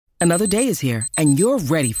Another day is here, and you're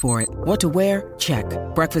ready for it. What to wear? Check.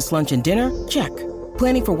 Breakfast, lunch, and dinner? Check.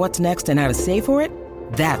 Planning for what's next and how to save for it?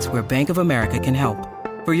 That's where Bank of America can help.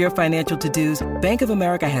 For your financial to-dos, Bank of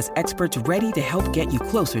America has experts ready to help get you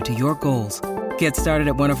closer to your goals. Get started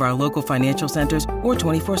at one of our local financial centers or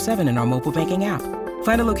 24/7 in our mobile banking app.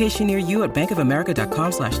 Find a location near you at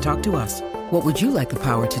bankofamerica.com/talktous. What would you like the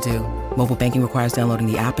power to do? Mobile banking requires downloading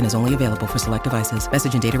the app and is only available for select devices.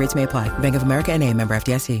 Message and data rates may apply. Bank of America N.A., member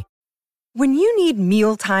FDIC. When you need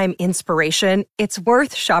mealtime inspiration, it's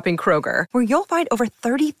worth shopping Kroger, where you'll find over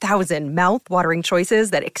 30,000 mouth-watering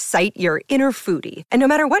choices that excite your inner foodie. And no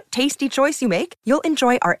matter what tasty choice you make, you'll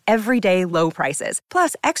enjoy our everyday low prices,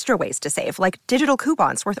 plus extra ways to save, like digital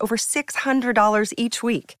coupons worth over $600 each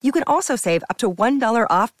week. You can also save up to $1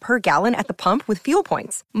 off per gallon at the pump with fuel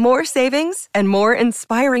points. More savings and more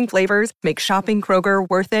inspiring flavors make shopping Kroger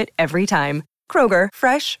worth it every time. Kroger,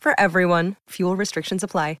 fresh for everyone. Fuel restrictions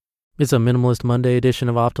apply. It's a Minimalist Monday edition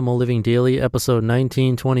of Optimal Living Daily, episode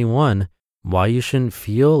 1921, Why You Shouldn't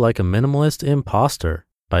Feel Like a Minimalist Imposter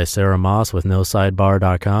by Sarah Moss with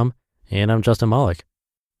NoSidebar.com, and I'm Justin Malik.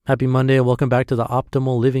 Happy Monday and welcome back to the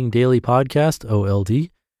Optimal Living Daily podcast, OLD,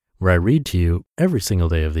 where I read to you every single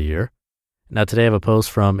day of the year. Now today I have a post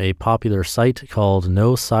from a popular site called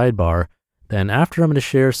No Sidebar. Then after I'm going to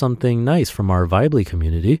share something nice from our Vibely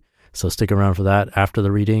community, so stick around for that after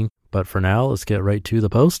the reading. But for now, let's get right to the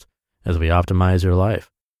post as we optimize your life.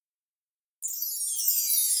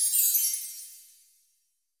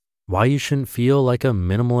 Why You Shouldn't Feel Like a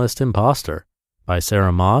Minimalist Imposter by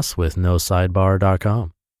Sarah Moss with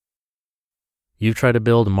NoSidebar.com. You've tried to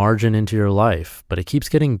build margin into your life, but it keeps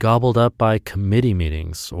getting gobbled up by committee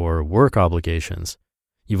meetings or work obligations.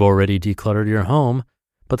 You've already decluttered your home,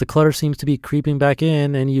 but the clutter seems to be creeping back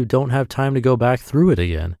in and you don't have time to go back through it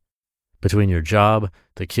again. Between your job,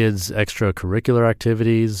 the kids' extracurricular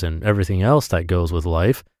activities, and everything else that goes with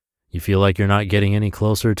life, you feel like you're not getting any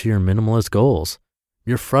closer to your minimalist goals.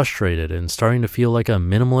 You're frustrated and starting to feel like a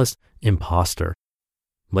minimalist imposter.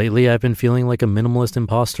 Lately, I've been feeling like a minimalist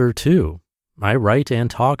imposter too. I write and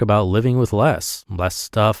talk about living with less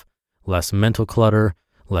stuff, less mental clutter,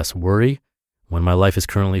 less worry, when my life is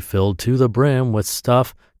currently filled to the brim with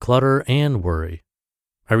stuff, clutter, and worry.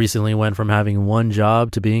 I recently went from having one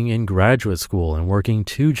job to being in graduate school and working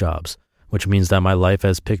 2 jobs, which means that my life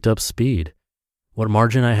has picked up speed. What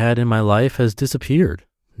margin I had in my life has disappeared.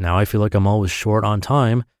 Now I feel like I'm always short on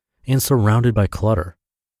time and surrounded by clutter.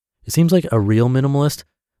 It seems like a real minimalist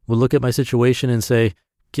would look at my situation and say,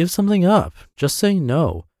 give something up, just say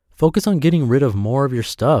no. Focus on getting rid of more of your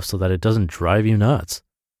stuff so that it doesn't drive you nuts.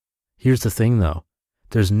 Here's the thing though,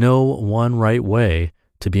 there's no one right way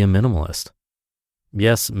to be a minimalist.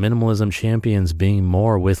 Yes, minimalism champions being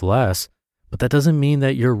more with less, but that doesn't mean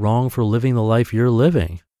that you're wrong for living the life you're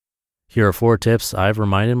living. Here are 4 tips I've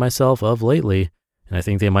reminded myself of lately, and I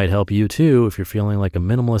think they might help you too if you're feeling like a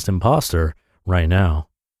minimalist imposter right now.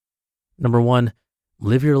 Number 1,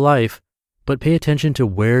 live your life, but pay attention to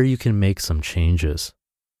where you can make some changes.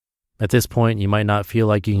 At this point, you might not feel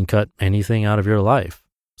like you can cut anything out of your life,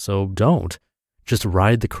 so don't. Just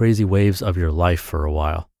ride the crazy waves of your life for a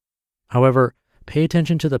while. However, pay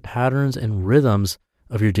attention to the patterns and rhythms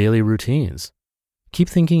of your daily routines. Keep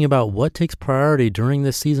thinking about what takes priority during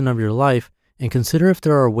this season of your life and consider if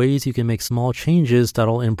there are ways you can make small changes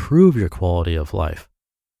that'll improve your quality of life.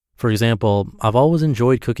 For example, I've always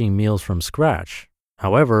enjoyed cooking meals from scratch.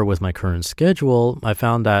 However, with my current schedule, I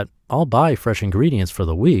found that I'll buy fresh ingredients for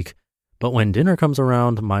the week, but when dinner comes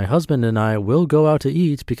around, my husband and I will go out to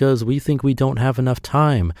eat because we think we don't have enough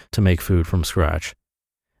time to make food from scratch.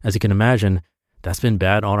 As you can imagine, that's been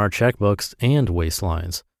bad on our checkbooks and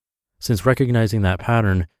waistlines. Since recognizing that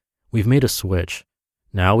pattern, we've made a switch.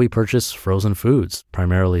 Now we purchase frozen foods,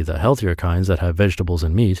 primarily the healthier kinds that have vegetables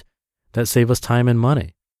and meat, that save us time and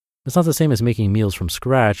money. It's not the same as making meals from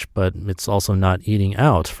scratch, but it's also not eating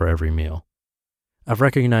out for every meal. I've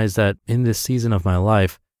recognized that in this season of my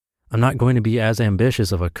life, I'm not going to be as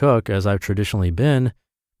ambitious of a cook as I've traditionally been,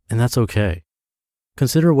 and that's okay.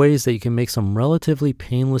 Consider ways that you can make some relatively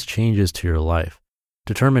painless changes to your life.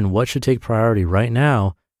 Determine what should take priority right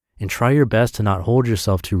now and try your best to not hold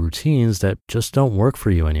yourself to routines that just don't work for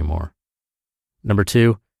you anymore. Number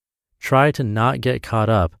 2, try to not get caught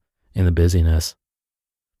up in the busyness.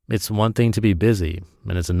 It's one thing to be busy,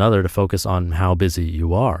 and it's another to focus on how busy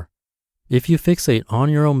you are. If you fixate on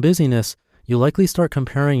your own busyness, you'll likely start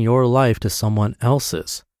comparing your life to someone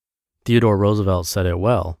else's. Theodore Roosevelt said it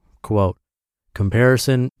well, quote,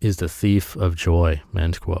 "Comparison is the thief of joy,"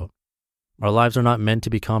 end quote. Our lives are not meant to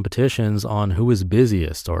be competitions on who is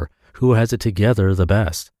busiest or who has it together the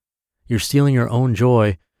best. You're stealing your own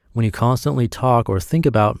joy when you constantly talk or think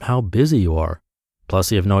about how busy you are.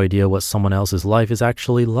 Plus, you have no idea what someone else's life is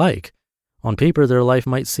actually like. On paper, their life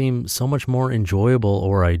might seem so much more enjoyable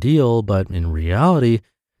or ideal, but in reality,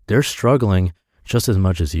 they're struggling just as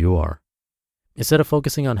much as you are. Instead of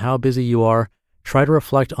focusing on how busy you are, try to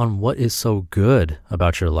reflect on what is so good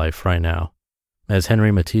about your life right now. As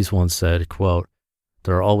Henry Matisse once said, quote,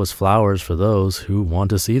 "There are always flowers for those who want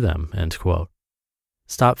to see them," end quote.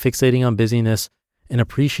 Stop fixating on busyness and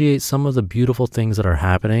appreciate some of the beautiful things that are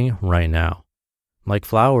happening right now. Like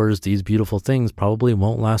flowers, these beautiful things probably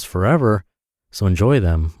won't last forever, so enjoy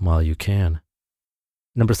them while you can.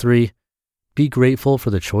 Number 3, be grateful for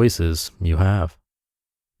the choices you have.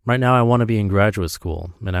 Right now, I want to be in graduate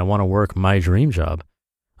school and I want to work my dream job.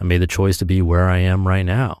 I made the choice to be where I am right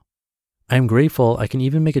now. I am grateful I can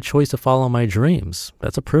even make a choice to follow my dreams.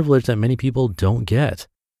 That's a privilege that many people don't get.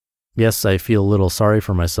 Yes, I feel a little sorry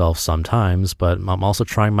for myself sometimes, but I'm also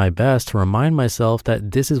trying my best to remind myself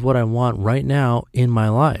that this is what I want right now in my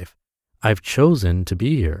life. I've chosen to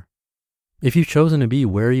be here. If you've chosen to be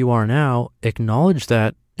where you are now, acknowledge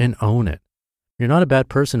that and own it. You're not a bad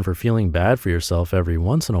person for feeling bad for yourself every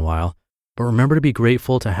once in a while, but remember to be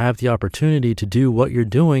grateful to have the opportunity to do what you're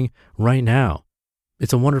doing right now.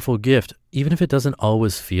 It's a wonderful gift, even if it doesn't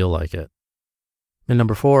always feel like it. And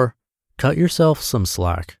number 4, cut yourself some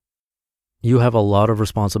slack. You have a lot of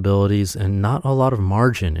responsibilities and not a lot of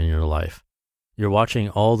margin in your life. You're watching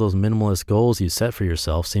all those minimalist goals you set for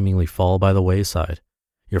yourself seemingly fall by the wayside.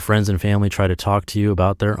 Your friends and family try to talk to you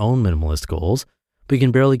about their own minimalist goals, but you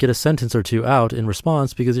can barely get a sentence or two out in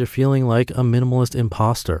response because you're feeling like a minimalist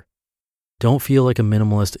imposter. Don't feel like a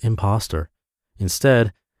minimalist imposter.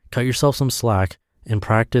 Instead, cut yourself some slack and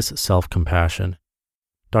practice self-compassion.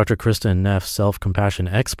 Dr. Kristen Neff, self-compassion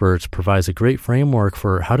expert, provides a great framework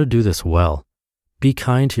for how to do this well. Be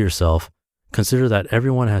kind to yourself, consider that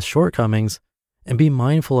everyone has shortcomings, and be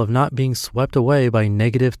mindful of not being swept away by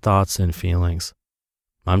negative thoughts and feelings.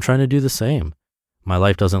 I'm trying to do the same. My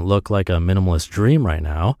life doesn't look like a minimalist dream right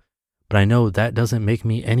now, but I know that doesn't make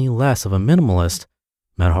me any less of a minimalist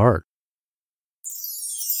at heart.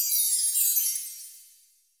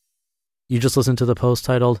 You just listened to the post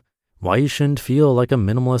titled, "Why You Shouldn't Feel Like a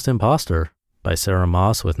Minimalist Imposter" by Sarah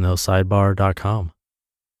Moss with NoSidebar.com.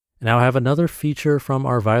 Now I have another feature from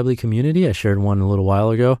our Vibely community. I shared one a little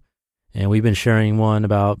while ago, and we've been sharing one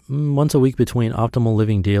about once a week between Optimal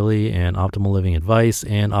Living Daily and Optimal Living Advice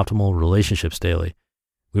and Optimal Relationships Daily.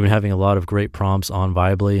 We've been having a lot of great prompts on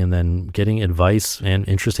Vibely and then getting advice and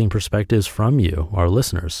interesting perspectives from you, our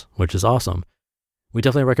listeners, which is awesome. We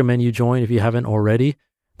definitely recommend you join if you haven't already.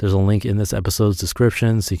 There's a link in this episode's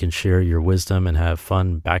description so you can share your wisdom and have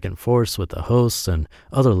fun back and forth with the hosts and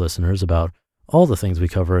other listeners about all the things we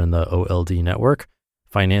cover in the OLD network: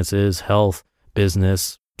 finances, health,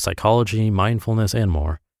 business, psychology, mindfulness, and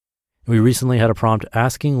more. We recently had a prompt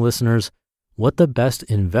asking listeners what the best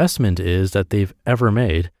investment is that they've ever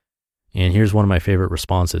made. And here's one of my favorite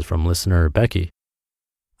responses from listener Becky.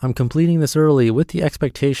 "I'm completing this early with the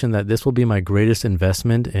expectation that this will be my greatest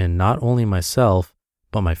investment in not only myself,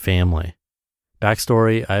 but my family.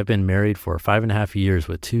 Backstory, I've been married for 5.5 years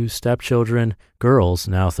with 2 stepchildren, girls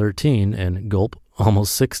now 13 and gulp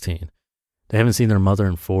almost 16. They haven't seen their mother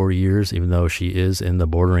in 4 years, even though she is in the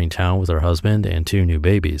bordering town with her husband and 2 new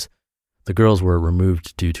babies. The girls were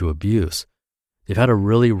removed due to abuse. They've had a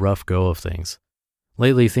really rough go of things.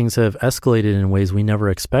 Lately, things have escalated in ways we never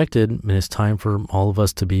expected, and it's time for all of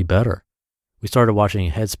us to be better. We started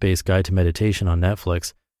watching Headspace Guide to Meditation on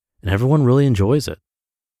Netflix, and everyone really enjoys it.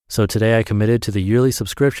 So today I committed to the yearly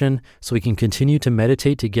subscription so we can continue to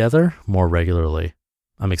meditate together more regularly.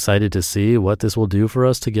 I'm excited to see what this will do for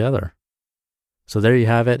us together." So there you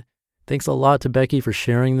have it. Thanks a lot to Becky for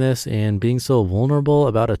sharing this and being so vulnerable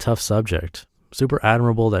about a tough subject. Super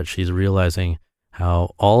admirable that she's realizing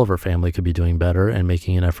how all of her family could be doing better and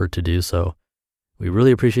making an effort to do so. We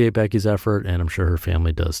really appreciate Becky's effort, and I'm sure her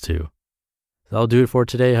family does too. So that'll do it for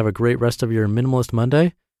today. Have a great rest of your Minimalist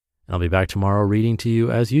Monday. I'll be back tomorrow reading to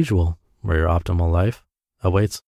you as usual, where your optimal life awaits.